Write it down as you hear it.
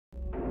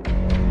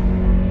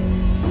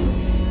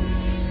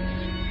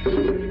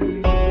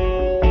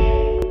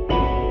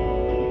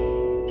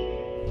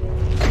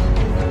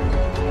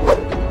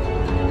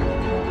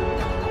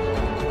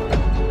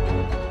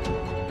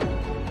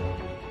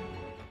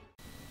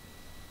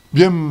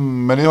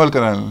Bienvenidos al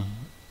canal.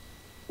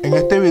 En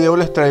este video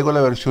les traigo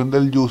la versión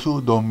del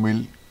Yuzu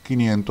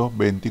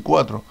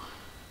 2524.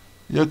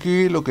 Y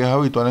aquí lo que es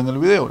habitual en el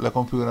video, la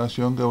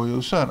configuración que voy a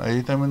usar. Ahí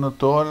están viendo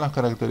todas las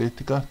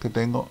características que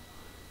tengo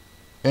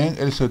en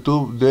el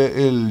setup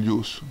del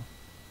Yuzu.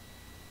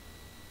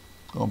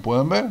 Como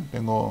pueden ver,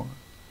 tengo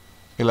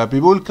el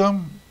API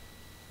VULKAN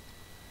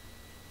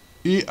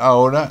y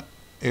ahora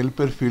el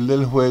perfil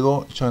del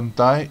juego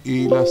Shantae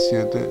y las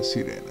 7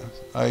 sirenas.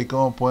 Ahí,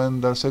 como pueden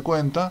darse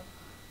cuenta,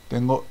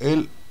 tengo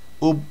el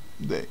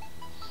update.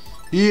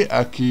 Y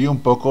aquí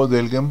un poco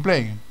del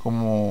gameplay.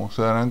 Como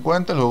se darán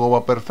cuenta, el juego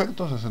va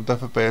perfecto, 60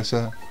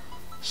 FPS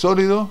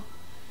sólido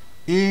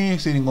y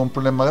sin ningún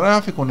problema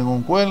gráfico,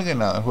 ningún cuelgue,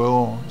 nada. El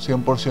juego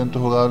 100%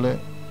 jugable,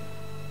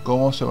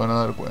 como se van a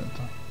dar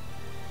cuenta.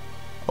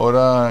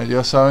 Ahora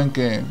ya saben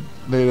que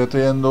le iré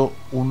trayendo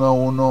uno a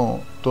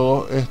uno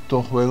todos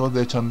estos juegos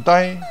de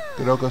Shantae.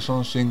 Creo que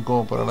son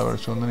 5 para la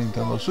versión de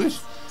Nintendo Switch.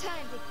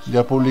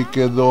 Ya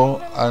publiqué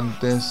 2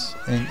 antes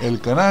en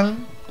el canal.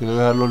 Te voy a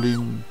dejar los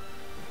links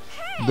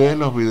de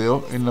los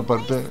videos en la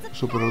parte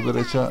superior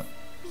derecha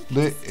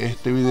de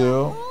este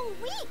video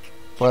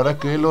para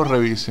que lo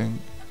revisen,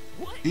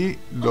 y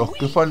los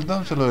que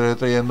faltan se los iré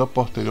trayendo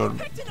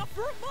posteriormente.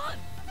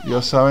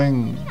 Ya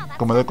saben,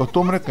 como de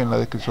costumbre, que en la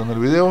descripción del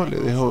video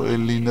les dejo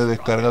el link de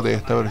descarga de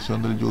esta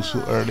versión del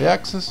Yuzu Early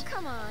Access.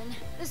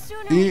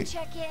 Y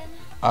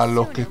a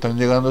los que están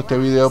llegando a este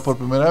video por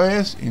primera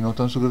vez y no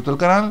están suscritos al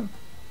canal,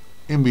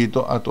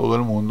 invito a todo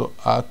el mundo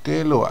a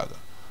que lo haga.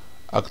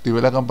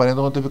 Active la campanita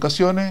de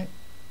notificaciones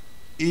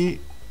y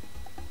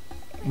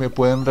me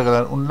pueden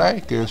regalar un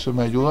like, que eso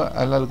me ayuda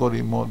al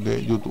algoritmo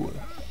de YouTube.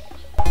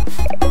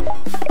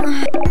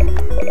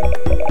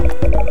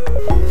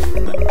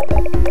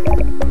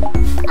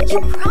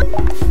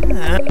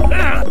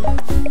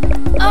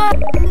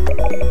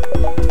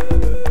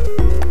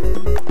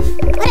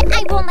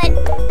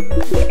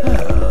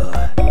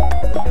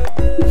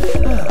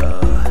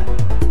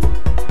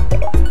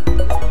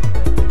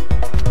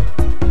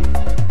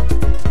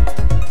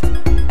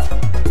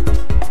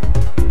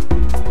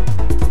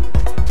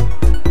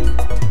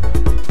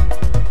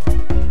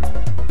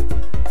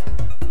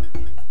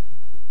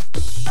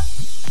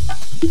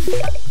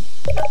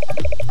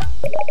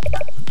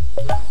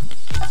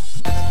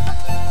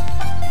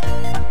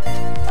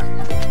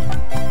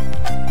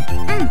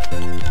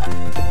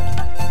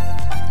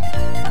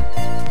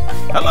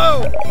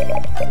 Hello.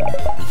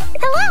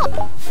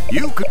 Hello.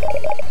 You could.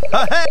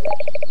 Hey.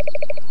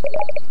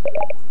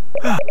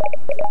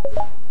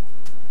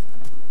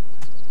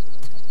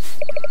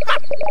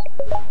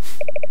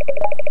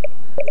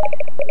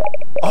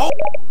 Oh.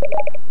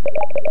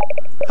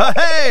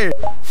 Hey.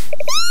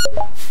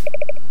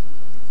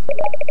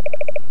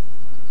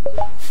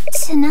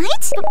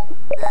 Tonight?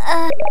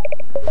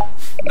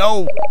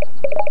 No.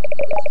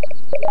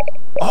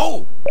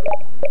 Oh.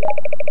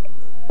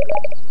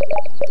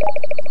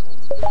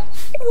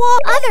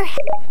 What other?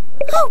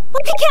 Oh, I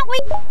can't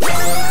wait.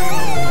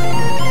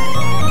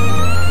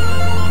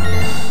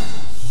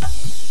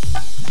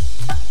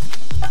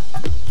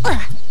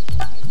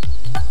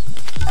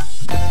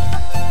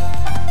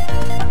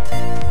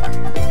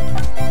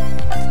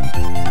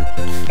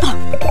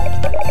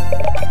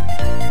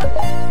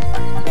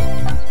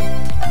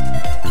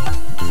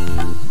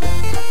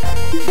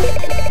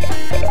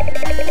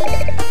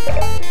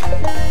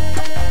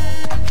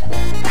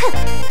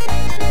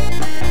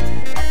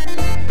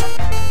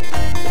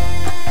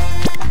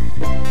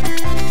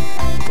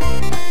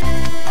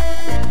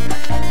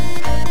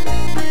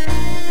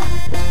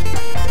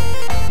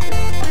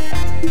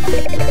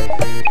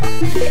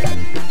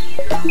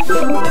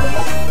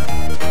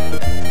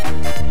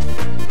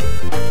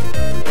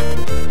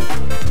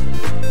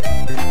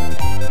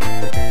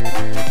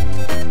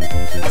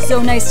 So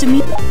nice to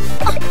meet.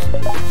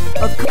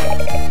 Of course.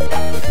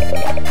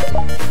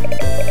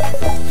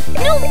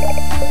 No.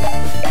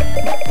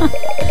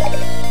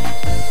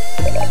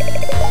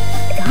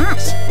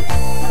 Gosh.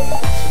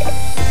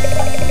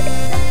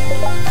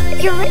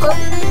 You're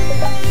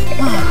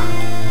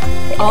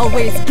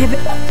Always give it.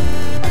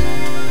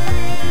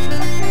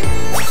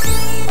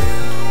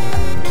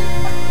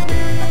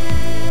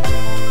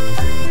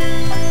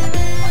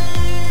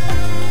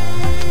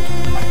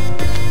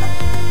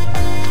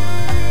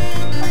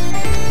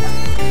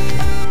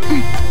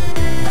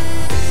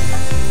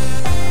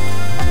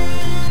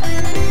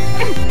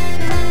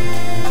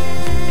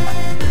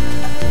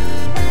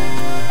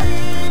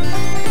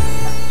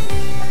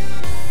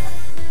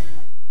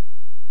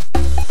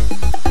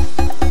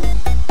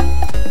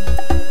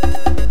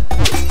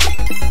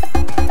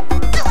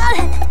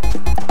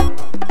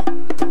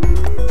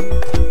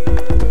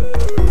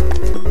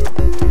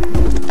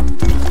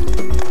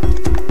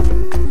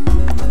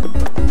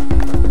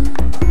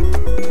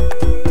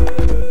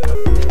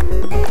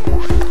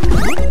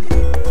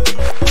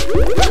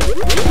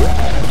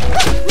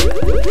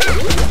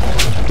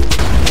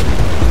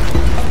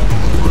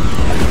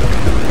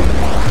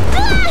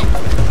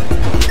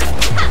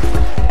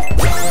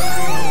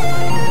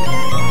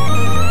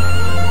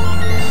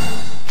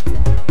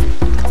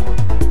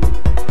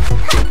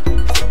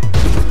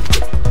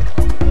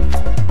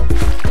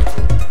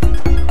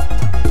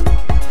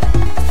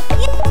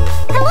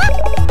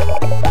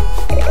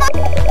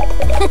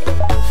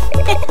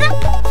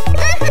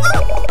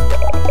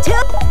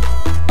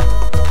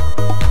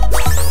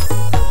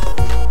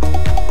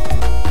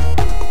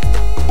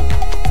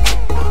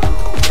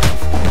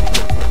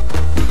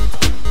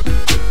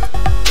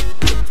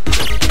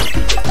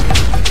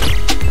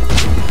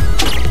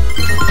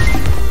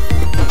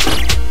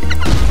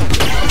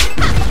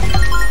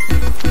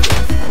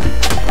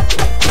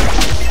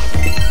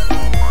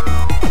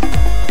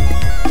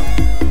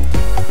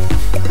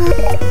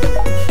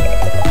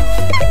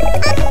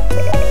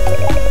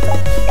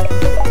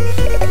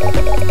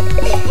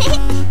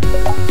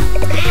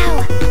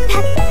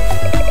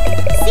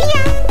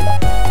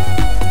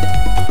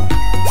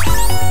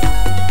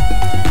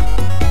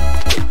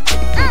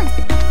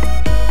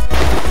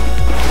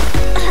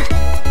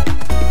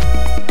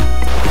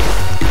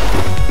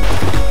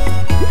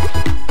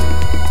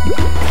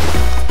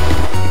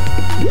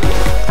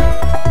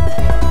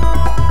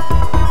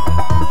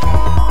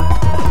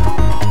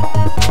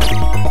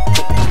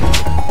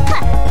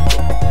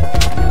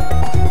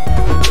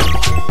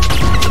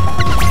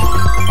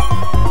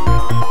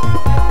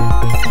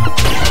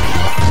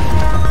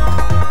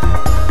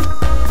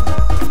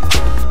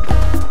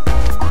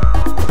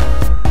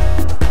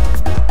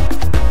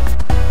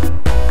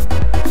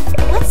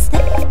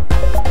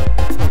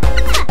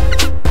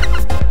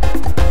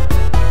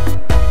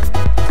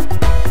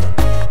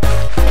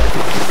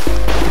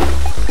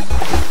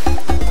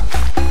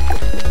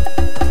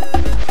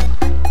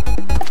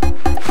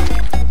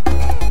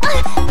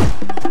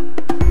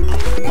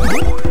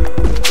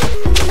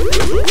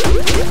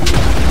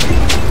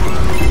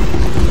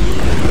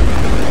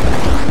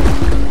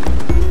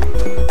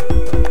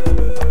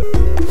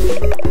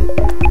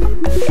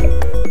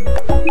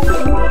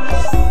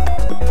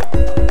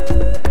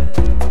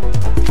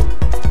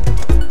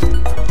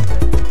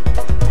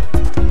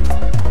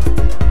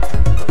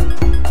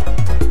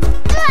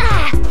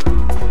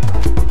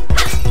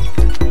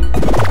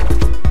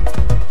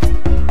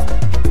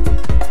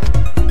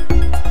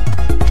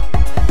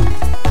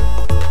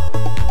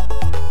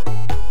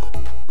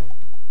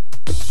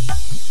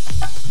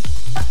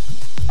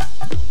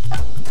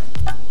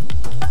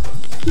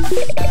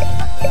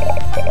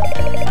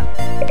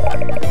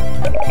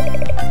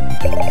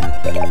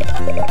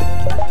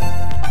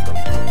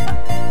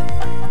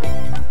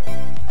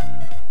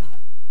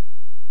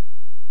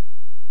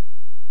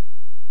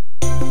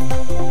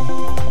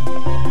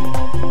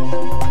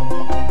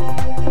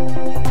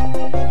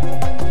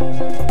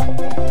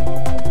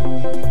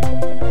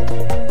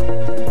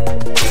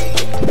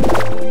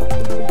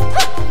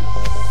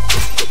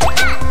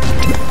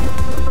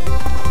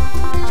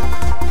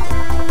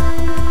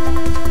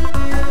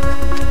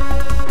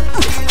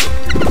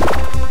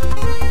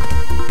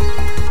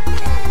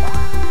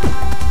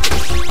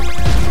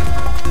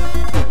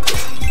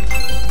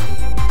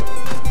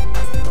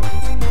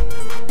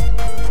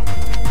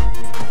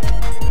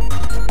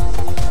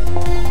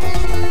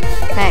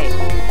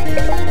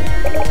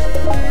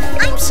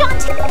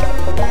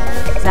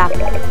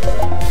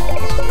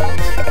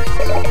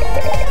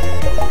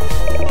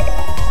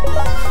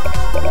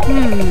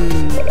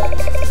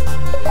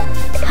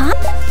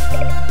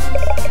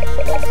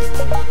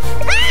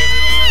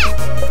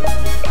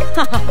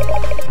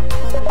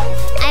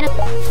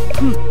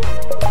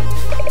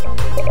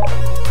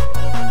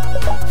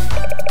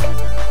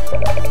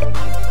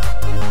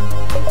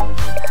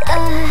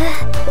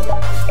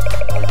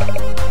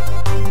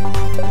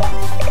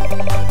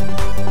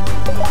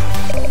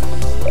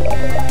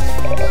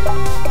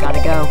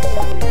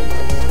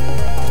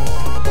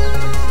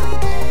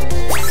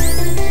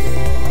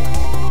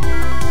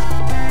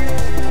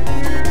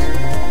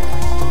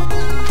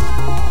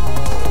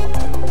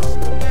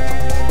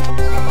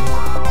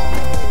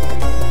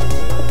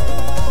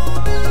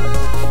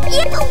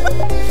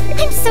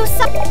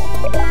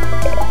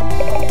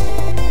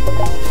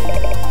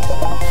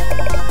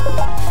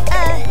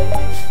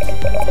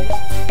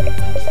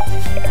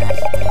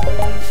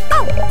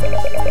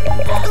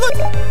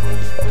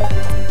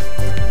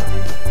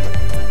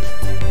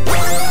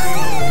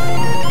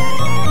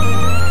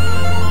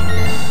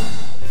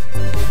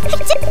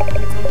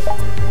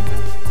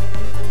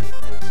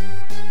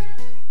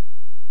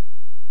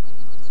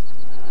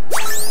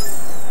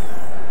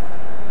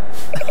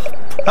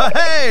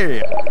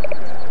 Hey!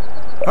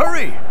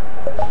 Hurry!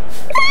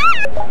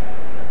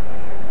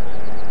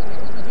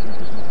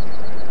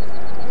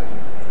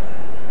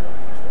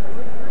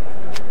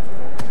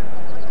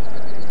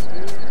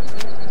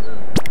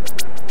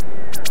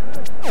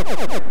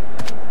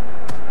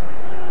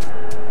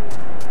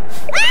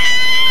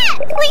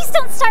 Please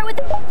don't start with.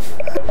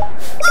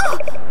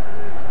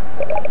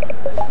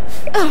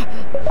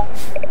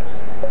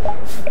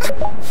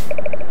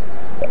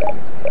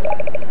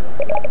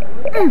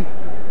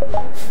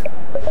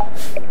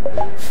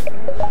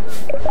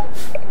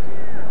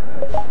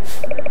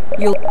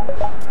 You'll.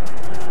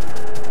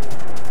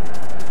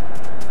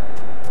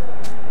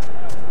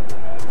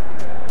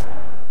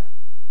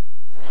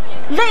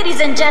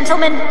 Ladies and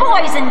gentlemen,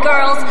 boys and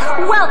girls,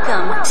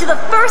 welcome to the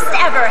first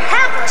ever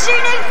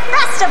Half-Genie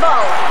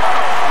Festival!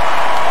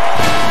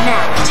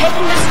 Now,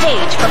 taking the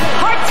stage from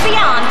parts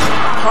beyond,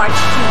 part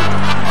human,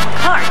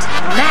 part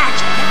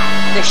magic,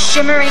 the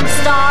shimmering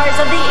stars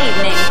of the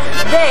evening,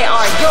 they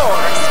are your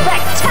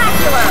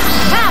spectacular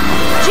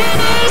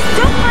Half-Genie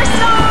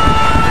Superstars!